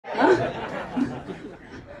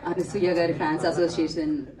అనసూయ గారి fans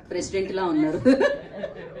association president లా ఉన్నారు.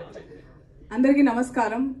 అందరికీ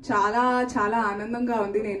నమస్కారం. చాలా చాలా ఆనందంగా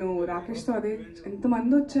ఉంది. నేను రాకేష్తో అదే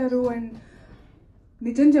ఎంతమంది వచ్చారు అండ్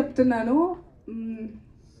నిజం చెప్తున్నాను,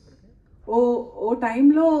 ఓ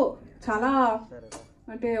టైంలో చాలా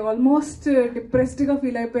అంటే ఆల్మోస్ట్ డిప్రెస్డ్గా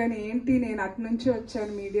ఫీల్ అయిపోయాను. ఏంటి నేను అటు నుంచి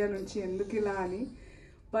వచ్చాను మీడియా నుంచి, ఎందుకు ఇలా అని.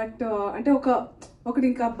 బట్ అంటే ఒకటి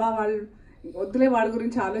ఇంకా అబ్బా వాళ్ళు వద్దులే వాళ్ళ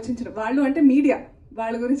గురించి ఆలోచించడం, వాళ్ళు అంటే మీడియా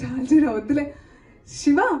వాళ్ళ గురించి ఆలోచించడం వద్దులే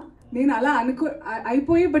శివ, నేను అలా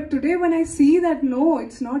అయిపోయి. But today one I see that no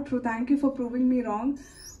it's not true, thank you for proving me wrong.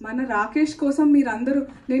 మన రాకేష్ కోసం మీరందరూ,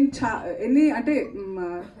 నేను ఎన్ని అంటే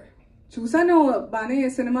చూసాను బాగానే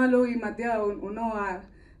సినిమాలు ఈ మధ్య ఉన్న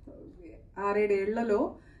 6-7 ఏళ్లలో,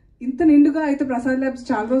 ఇంత నిండుగా అయితే ప్రసాద్ ల్యాబ్స్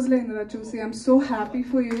చాలా రోజులైంది కదా చూసి. I'm so happy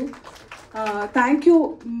for you. Thank you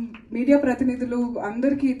media ప్రతినిధులు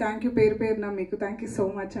అందరికీ, థ్యాంక్ యూ పేరు పేరున మీకు థ్యాంక్ యూ సో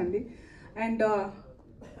మచ్ అండి. అండ్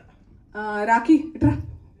రాఖీ ఇట్రా,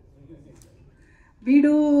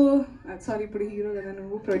 వీడు సారీ ఇప్పుడు హీరో కదా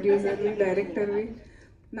నువ్వు, ప్రొడ్యూసర్వి డైరెక్టర్వి.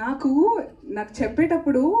 నాకు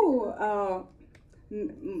చెప్పేటప్పుడు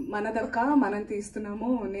మన దక్క మనం తీస్తున్నాము,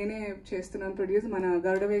 నేనే చేస్తున్నాను ప్రొడ్యూస్, మన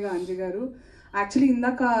గరుడవేగ అంజి గారు. యాక్చువల్లీ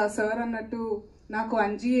ఇందాక సార్ అన్నట్టు నాకు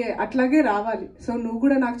అంజి అట్లాగే రావాలి, సో నువ్వు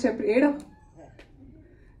కూడా నాకు చెప్పి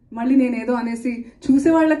మళ్ళీ నేనేదో అనేసి చూసే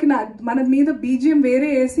వాళ్ళకి మన మీద బీజిఎం వేరే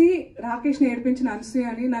వేసి రాకేష్ని ఏడిపించిన అనసూయ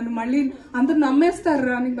అని నన్ను మళ్ళీ అందరూ నమ్మేస్తారు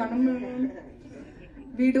రా నీకు దండం.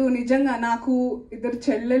 వీడు నిజంగా నాకు 2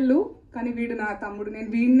 చెల్లెళ్ళు, కానీ వీడు నా తమ్ముడు. నేను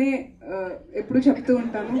వీడినే ఎప్పుడు చెప్తూ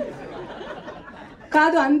ఉంటాను.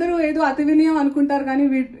 కాదు అందరూ ఏదో అతి వినయం అనుకుంటారు, కానీ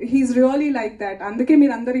హీఈస్ రియలీ లైక్ దాట్. అందుకే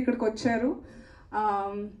మీరు అందరు ఇక్కడికి వచ్చారు.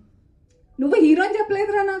 నువ్వు హీరో అని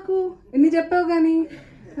చెప్పలేదురా నాకు, ఎన్ని చెప్పావు కానీ.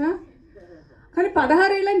 కానీ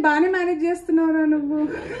 16 ఏళ్ళని బాగానే మేనేజ్ చేస్తున్నావురా నువ్వు.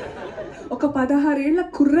 ఒక 16 ఏళ్ళ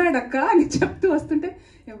కుర్రాడక్క అని చెప్తూ వస్తుంటే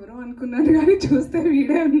ఎవరో అనుకున్నాను, కానీ చూస్తే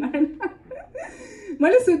వీడే ఉన్నాడు.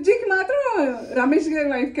 మళ్ళీ సుజ్జికి మాత్రం రమేష్ గారి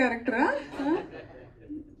వైఫ్ క్యారెక్టరా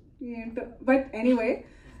ఏంటో. బట్ ఎనీవే,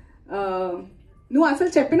 నువ్వు అసలు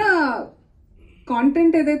చెప్పిన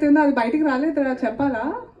కాంటెంట్ ఏదైతే ఉందో అది బయటికి రాలేదురా, చెప్పాలా?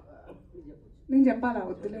 నేను చెప్పాలా?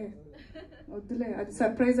 వద్దులే అది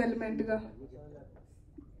సర్ప్రైజ్ ఎలిమెంట్గా.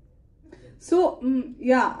 సో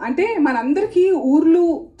యా, అంటే మనందరికీ ఊర్లు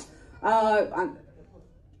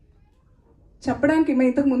చెప్పడానికి,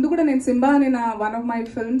 ఇంతకు ముందు కూడా నేను సింబా అనే నా వన్ ఆఫ్ మై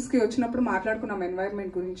ఫిల్మ్స్కి వచ్చినప్పుడు మాట్లాడుకున్నాం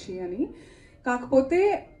ఎన్వైర్న్మెంట్ గురించి అని. కాకపోతే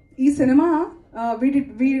ఈ సినిమా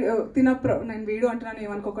నేను వీడియో అంటున్నాను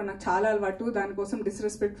ఏమనుకోకుండా, నాకు చాలా అలవాటు, దానికోసం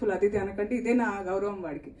డిస్రెస్పెక్ట్ఫుల్ అది అనకండి, ఇదే నా గౌరవం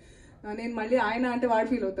వాడికి. నేను మళ్ళీ ఆయన అంటే వాడు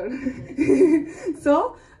ఫీల్ అవుతాడు. సో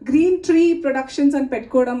గ్రీన్ ట్రీ ప్రొడక్షన్స్ అని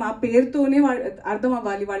పెట్టుకోవడం, ఆ పేరుతోనే అర్థం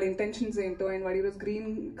అవ్వాలి వాళ్ళ ఇంటెన్షన్స్ ఏంటో. అండ్ వాడు ఈరోజు గ్రీన్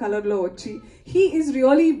కలర్లో వచ్చి he is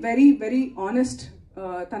really very very honest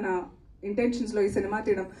తన ఇంటెన్షన్స్లో ఈ సినిమా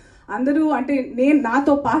తీయడం. అందరూ అంటే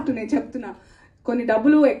నాతో పాటు నేను చెప్తున్నా, కొన్ని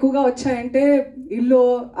డబ్బులు ఎక్కువగా వచ్చాయంటే ఇల్లు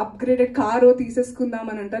అప్గ్రేడెడ్ కారు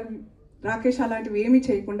తీసేసుకుందామని అంటారు. రాకేష్ అలాంటివి ఏమీ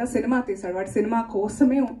చేయకుండా సినిమా తీశాడు, వాడి సినిమా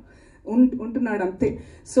కోసమే ఉంటున్నాడు అంతే.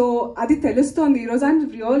 సో అది తెలుస్తోంది ఈరోజు. అండ్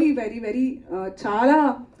రియలీ వెరీ వెరీ చాలా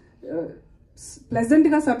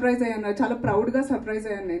ప్లెజెంట్గా సర్ప్రైజ్ అయ్యాను, చాలా ప్రౌడ్గా సర్ప్రైజ్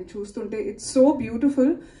అయ్యాను నేను చూస్తుంటే. It's so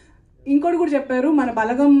beautiful. ఇంకోటి కూడా చెప్పారు, మన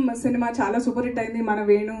బలగం సినిమా చాలా సూపర్ హిట్ అయింది, మన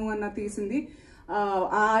వేణు అన్న తీసింది,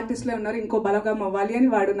 ఆ ఆర్టిస్ట్లే ఉన్నారు, ఇంకో బలగం అవ్వాలి అని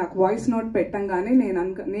వాడు నాకు వాయిస్ నోట్ పెట్టంగానే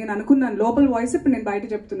నేను అనుకున్నాను లోపల వాయిస్, ఇప్పుడు నేను బయట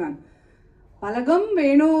చెప్తున్నాను, బలగం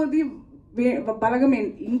వేణుది బలగం.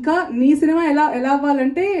 ఇంకా నీ సినిమా ఎలా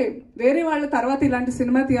అవ్వాలంటే వేరే వాళ్ళ తర్వాత ఇలాంటి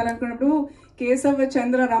సినిమా తీయాలనుకున్నప్పుడు కేశవ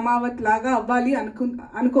చంద్ర రమావత్ లాగా అవ్వాలి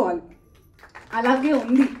అనుకోవాలి, అలాగే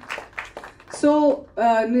ఉంది. సో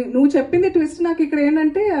నువ్వు చెప్పింది ట్విస్ట్ నాకు ఇక్కడ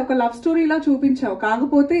ఏంటంటే ఒక లవ్ స్టోరీ ఇలా చూపించావు.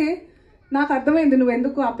 కాకపోతే నాకు అర్థమైంది నువ్వు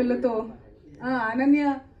ఎందుకు ఆ పిల్లతో Ananya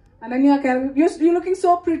character, you looking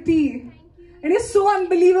so pretty and is so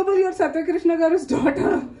unbelievable, your Satyakrishna గారుస్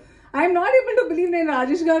daughter. I'm not able to believe. నేను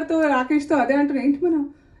రాజేష్ గారితో రాకేష్తో అదే అంటున్నా,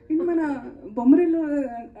 ఏంటి మన బొమ్మరిలో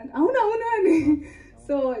అవునా అని.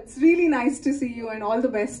 So it's really nice to see you and all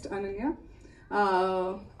the best Ananya.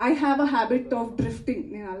 I have a habit of drifting,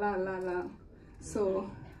 నేను అలా. సో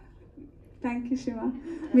థ్యాంక్ యూ శివ,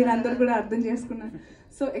 మీరందరూ కూడా అర్థం చేసుకున్నారు.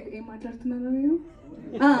 సో ఏం మాట్లాడుతున్నాను నేను?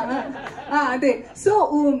 అదే. సో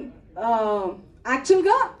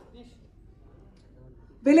యాక్చువల్గా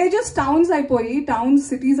విలేజెస్ టౌన్స్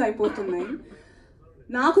సిటీస్ అయిపోతున్నాయి.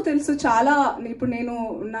 నాకు తెలుసు చాలా. ఇప్పుడు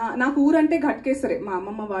నాకు ఊరంటే ఘట్కేసరే మా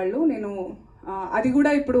అమ్మమ్మ వాళ్ళు. నేను అది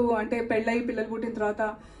కూడా ఇప్పుడు అంటే పెళ్ళయి పిల్లలు పుట్టిన తర్వాత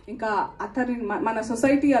ఇంకా మన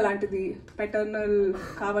సొసైటీ అలాంటిది, పెటర్నల్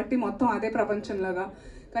కాబట్టి మొత్తం అదే ప్రపంచంలాగా.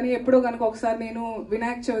 కానీ ఎప్పుడో కనుక ఒకసారి నేను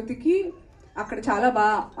వినాయక చవితికి అక్కడ చాలా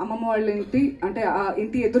బాగా అమ్మమ్మ వాళ్ళ ఇంటి అంటే ఆ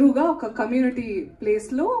ఇంటి ఎదురుగా ఒక కమ్యూనిటీ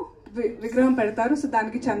ప్లేస్లో విగ్రహం పెడతారు. సో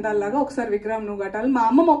దానికి చందాల్లాగా ఒకసారి విగ్రహం నువ్వు కట్టాలి. మా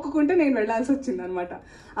అమ్మ మొక్కుకుంటే నేను వెళ్ళాల్సి వచ్చింది అనమాట.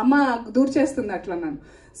 అమ్మ దూరం చేస్తుంది అట్లా నన్ను.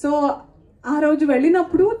 సో ఆ రోజు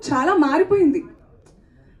వెళ్ళినప్పుడు చాలా మారిపోయింది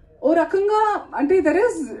ఓ రకంగా. అంటే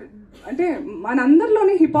అంటే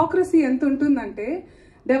మనందరిలోనే హిపోక్రసీ ఎంత ఉంటుందంటే,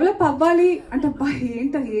 డెవలప్ అవ్వాలి అంటే అబ్బా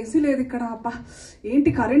ఏంటి ఏసీ లేదు ఇక్కడ, అబ్బా ఏంటి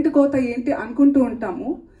కరెంటు కోత ఏంటి అనుకుంటూ ఉంటాము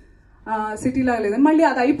సిటీలో లేదని. మళ్ళీ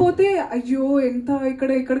అది అయిపోతే అయ్యో ఎంత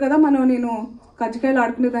ఇక్కడ కదా నేను కజ్జికాయలు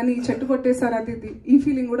ఆడుకునేదాన్ని, ఈ చెట్టు కొట్టేశారు అది ఇది, ఈ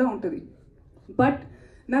ఫీలింగ్ కూడా ఉంటుంది. బట్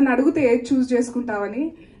నన్ను అడిగితే ఏది చూస్ చేసుకుంటావని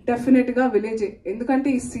డెఫినెట్గా విలేజే. ఎందుకంటే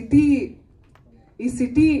ఈ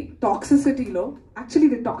సిటీ టాక్సిసిటీలో యాక్చువల్లీ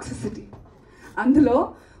ఇది టాక్సిసిటీ, అందులో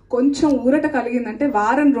కొంచెం ఊరట కలిగిందంటే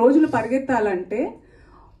వారం రోజులు పరిగెత్తాలంటే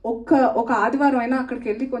ఒక ఆదివారం అయినా అక్కడికి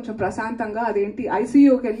వెళ్ళి కొంచెం ప్రశాంతంగా అదేంటి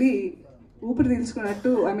ఐసీయూకి వెళ్ళి ఊపిరి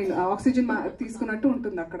తీసుకున్నట్టు, ఐ మీన్ ఆక్సిజన్ తీసుకున్నట్టు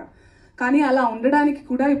ఉంటుంది అక్కడ. కానీ అలా ఉండడానికి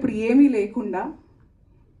కూడా ఇప్పుడు ఏమీ లేకుండా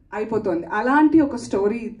అయిపోతుంది. అలాంటి ఒక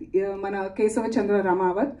స్టోరీ మన కేశవచంద్ర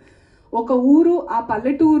రమావత్. ఒక ఊరు, ఆ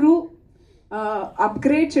పల్లెటూరు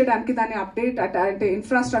అప్గ్రేడ్ చేయడానికి, దాన్ని అప్డేట్ అంటే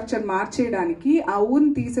ఇన్ఫ్రాస్ట్రక్చర్ మార్చేయడానికి ఆ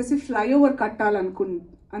ఊరిని తీసేసి ఫ్లైఓవర్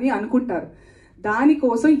అని అనుకుంటారు.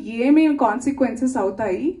 దానికోసం ఏమేమి కాన్సిక్వెన్సెస్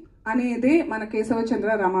అవుతాయి అనేదే మన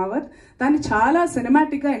కేశవచంద్ర రమావత్. దాన్ని చాలా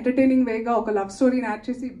సినిమాటిక్గా ఎంటర్టైనింగ్ వేగా ఒక లవ్ స్టోరీని యాడ్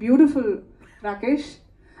చేసి బ్యూటిఫుల్ రాకేష్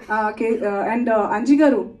అండ్ అంజీ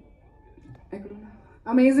గారు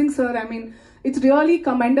amazing sir. I mean it's really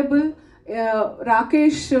commendable.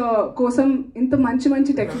 Rakesh కోసం ఇంత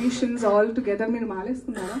మంచి టెక్నీషియన్స్ ఆల్ టుగెదర్. మీరు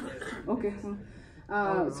మాలేస్తున్నారా? Okay.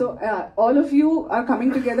 So all of you are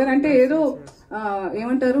coming together. అంటే ఏదో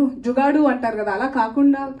ఏమంటారు జుగాడు అంటారు కదా, అలా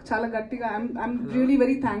కాకుండా చాలా గట్టిగా I'm really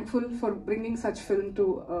very thankful for bringing such film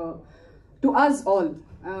to us all.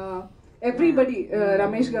 Everybody,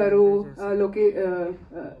 Ramesh గారు,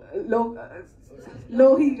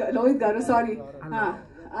 లోహిత్ గారు, సారీ,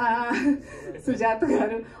 సుజాత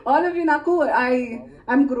గారు, ఆల్ ఆఫ్ యూ. నాకు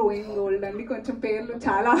ఐఎమ్ గ్రోయింగ్ ఓల్డ్ అండి, కొంచెం పేర్లు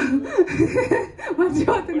చాలా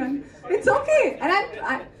మర్చిపోతున్నాను. It's okay.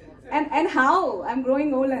 And how I'm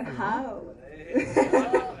growing old and how.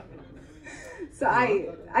 So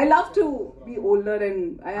I love to be older and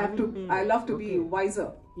I love to be wiser.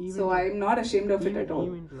 So I'm not ashamed of it at all.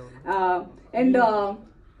 And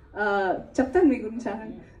చెప్తాను మీ గురించి.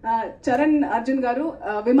 చరణ్ అర్జున్ గారు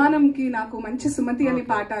విమానంకి నాకు మంచి సుమతి అనే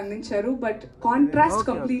పాట అందించారు. బట్ కాంట్రాస్ట్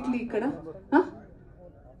కంప్లీట్లీ ఇక్కడ.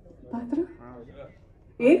 పాత్ర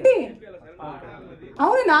ఏంటి?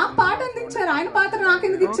 అవును, నాకు పాట అందించారు. ఆయన పాత్ర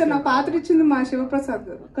నాకెందుకు ఇచ్చారు? నా పాత్ర ఇచ్చింది మా శివప్రసాద్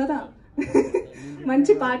గారు కదా.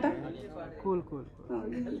 మంచి పాట.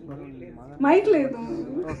 మైక్ లేదు,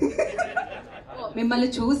 మిమ్మల్ని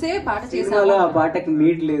చూసే పాట చేసాను. ఆ పాటకి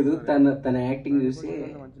నీడ్ లేదు, తన యాక్టింగ్ చూసి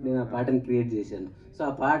నేను ఆ పాటను క్రియేట్ చేశాను. సో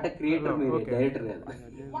ఆ పాట క్రియేటర్ మీరు, డైరెక్టర్ కదా.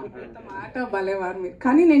 మాట భలేవారు మీరు.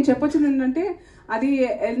 కానీ నేను చెప్పొచ్చింది ఏంటంటే అది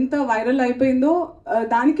ఎంత వైరల్ అయిపోయిందో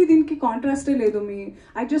దానికి దీనికి కాంట్రాస్టే లేదు.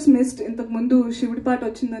 I just missed. ఇంతకు ముందు శివుడి పాట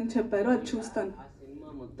వచ్చిందని చెప్పారు, అది చూస్తాను.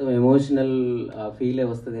 మొత్తం ఎమోషనల్ ఫీల్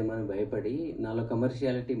వస్తుందేమో అని భయపడి నాలో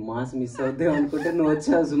కమర్షియాలిటీ మాస్ మిస్ అవుతావు అనుకుంటే నువ్వు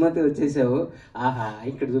వచ్చావు, సుమతి వచ్చేసావు. ఆహా,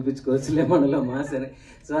 ఇక్కడ చూపించుకోవచ్చులే మనలో మాస్ అని.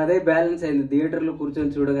 సో అదే బ్యాలెన్స్ అయింది. థియేటర్లో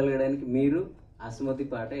కూర్చొని చూడగలగడానికి మీరు ఆ సుమతి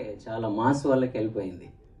పాటే చాలా మాస్ వాళ్ళకి వెళ్ళిపోయింది.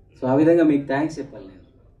 సో ఆ విధంగా మీకు థ్యాంక్స్ చెప్పాలి.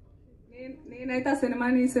 నేనైతే ఆ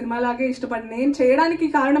సినిమాలాగే ఇష్టపడి నేను చేయడానికి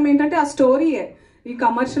కారణం ఏంటంటే ఆ స్టోరీయే. ఈ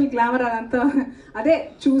కమర్షియల్ గ్లామర్ అదంతా అదే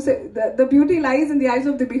చూసే. The beauty lies in the eyes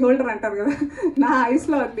of the beholder అంటారు కదా, నా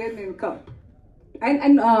ఐస్లో అది లేదు. నేను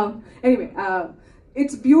and anyway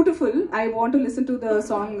it's beautiful. I want to listen to the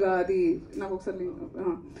song. అది నాకు ఒకసారి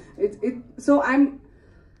so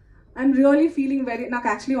I'm really feeling very. నాకు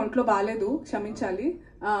యాక్చువల్లీ ఒంట్లో బాగాలేదు, క్షమించాలి.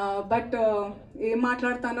 బట్ ఏం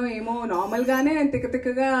మాట్లాడతానో ఏమో, నార్మల్గానే నేను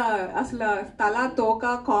తిక్కగా అసలు తల తోక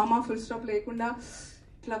కామా ఫుల్ స్టాప్ లేకుండా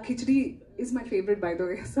ఇట్లా khichdi is my favourite by the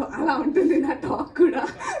way. So అలా ఉంటుంది నా టాక్ కూడా.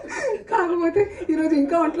 కాకపోతే ఈరోజు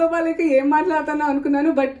ఇంకా ఒంట్లో బాగాలేక ఏం మాట్లాడతానో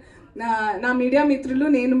అనుకున్నాను. బట్ నా మీడియా మిత్రులు,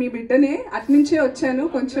 నేను మీ బిడ్డనే, అట్నుంచే వచ్చాను.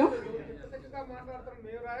 కొంచెం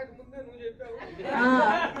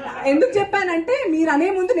ఎందుకు చెప్పానంటే మీరు అనే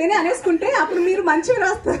ముందు నేనే అనేసుకుంటే అప్పుడు మీరు మంచివి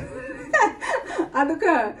రాస్తారు. అదొక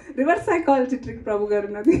రివర్స్ సైకాలజీ ట్రిక్ ప్రభు గారు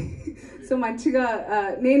ఉన్నది. సో మంచిగా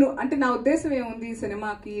నేను అంటే నా ఉద్దేశం ఏముంది,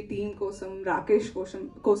 సినిమాకి టీం కోసం, రాకేష్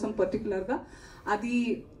కోసం పర్టికులర్గా అది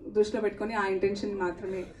దృష్టిలో పెట్టుకొని ఆ ఇంటెన్షన్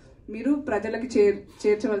మాత్రమే మీరు ప్రజలకి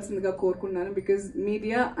చేర్చవలసిందిగా కోరుకున్నాను. బికాజ్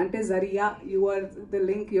మీడియా అంటే జరియా, you are the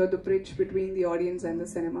link, you are the bridge between the audience and the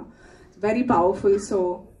cinema. Very powerful. So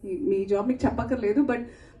me job మీకు చెప్పక్కర్లేదు, బట్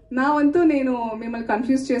నా వంతు నేను మిమ్మల్ని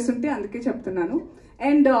కన్ఫ్యూజ్ చేస్తుంటే అందుకే చెప్తున్నాను.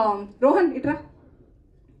 అండ్ రోహన్ ఇట్రా.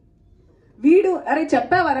 వీడు అరే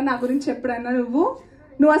చెప్పావరా నా గురించి ఎప్పుడన్నా నువ్వు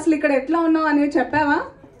అసలు ఇక్కడ ఎట్లా ఉన్నావు అనేది చెప్పావా?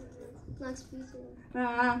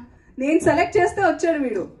 నేను సెలెక్ట్ చేస్తే వచ్చాడు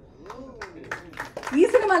వీడు. ఈ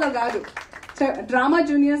సినిమాలో కాదు, డ్రామా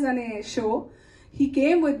జూనియర్స్ అనే show. He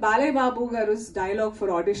came with Balayya Babu గారు dialogue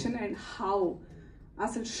for audition and how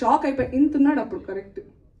అసలు షాక్ అయిపోయి. ఇంత ఉన్నాడు అప్పుడు, కరెక్ట్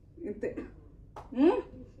ఇంతే.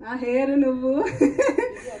 ఆ హెయిర్ నువ్వు.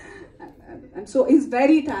 So is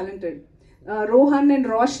very talented. Rohan and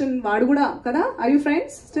Roshan వాడు కూడా కదా, are you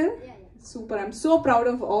friends still? Super, I'm so proud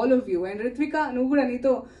of all of you. And Ritvika నువ్వు కూడా,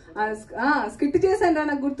 నీతో స్కిట్ చేశాను రా,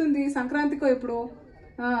 నాకు గుర్తుంది, సంక్రాంతికో ఎప్పుడు.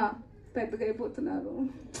 పెద్దగా అయిపోతున్నారు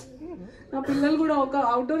నా పిల్లలు కూడా. ఒక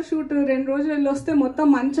అవుట్డోర్ షూట్ 2 రోజులు వెళ్ళి వస్తే మొత్తం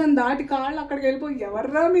మంచం దాటి కాళ్ళు అక్కడికి వెళ్ళిపోయి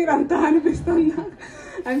ఎవర్రా మీరంతా అనిపిస్తుందా?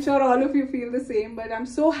 I'm sure all of you feel the same. But I'm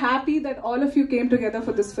so happy that all of you came together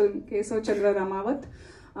for this film Keshava చంద్ర రమావత్.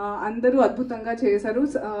 అందరూ అద్భుతంగా చేశారు.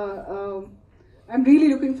 I'm really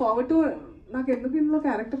looking forward to. నాకు ఎందుకు ఇందులో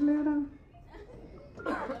క్యారెక్టర్ లేరా?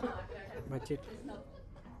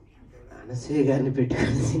 అనసూయ గారిని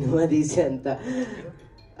పెట్టుకుని సినిమా తీసే అంత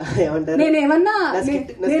ఏమంటారు?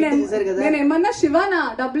 నేనేమన్నా శివానా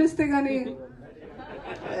డబ్బులు ఇస్తే గానీ?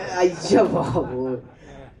 అయ్యా బాబు,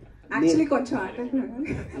 యాక్చువల్లీ కొంచెం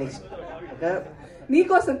నెక్స్ట్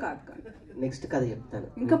నీకోసం కాదు కానీ నెక్స్ట్ కథ చెప్తాను.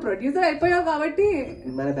 ఇంకా ప్రొడ్యూసర్ అయిపోయావు కాబట్టి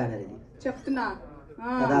మన బ్యానర్ ఇది చెప్తున్నా.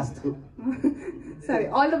 కథాస్తు. సరే,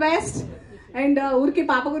 ఆల్ ద బెస్ట్. అండ్ ఊరికి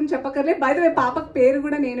పాప గురించి చెప్పకర్లే. బై ద వే పాపకు పేరు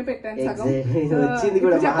కూడా నేను పెట్టాను సగం. వచ్చింది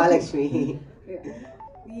కూడా Mahalakshmi.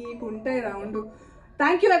 నీకుంటాయి round.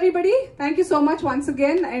 Thank you everybody, thank you so much once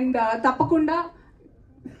again. And తప్పకుండా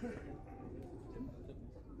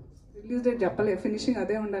రిలీజ్ డేట్ చెప్పలేదు, ఫినిషింగ్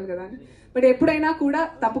అదే ఉండాలి కదా అని. బట్ ఎప్పుడైనా కూడా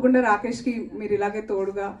తప్పకుండా రాకేష్కి మీరు ఇలాగే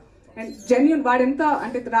తోడుగా అండ్ జెన్యూన్, వాడెంత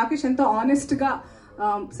అంటే రాకేష్ ఎంత ఆనెస్ట్గా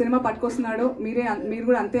సినిమా పట్టుకొస్తున్నాడో మీరు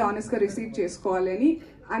కూడా అంతే ఆనెస్ట్గా రిసీవ్ చేసుకోవాలి అని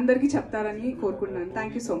అందరికీ చెప్తారని కోరుకుంటున్నాను.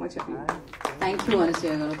 Thank you so much. Thank you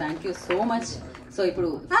Anasuya గారు, thank you so much. So ఇప్పుడు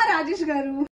రాజేష్ గారు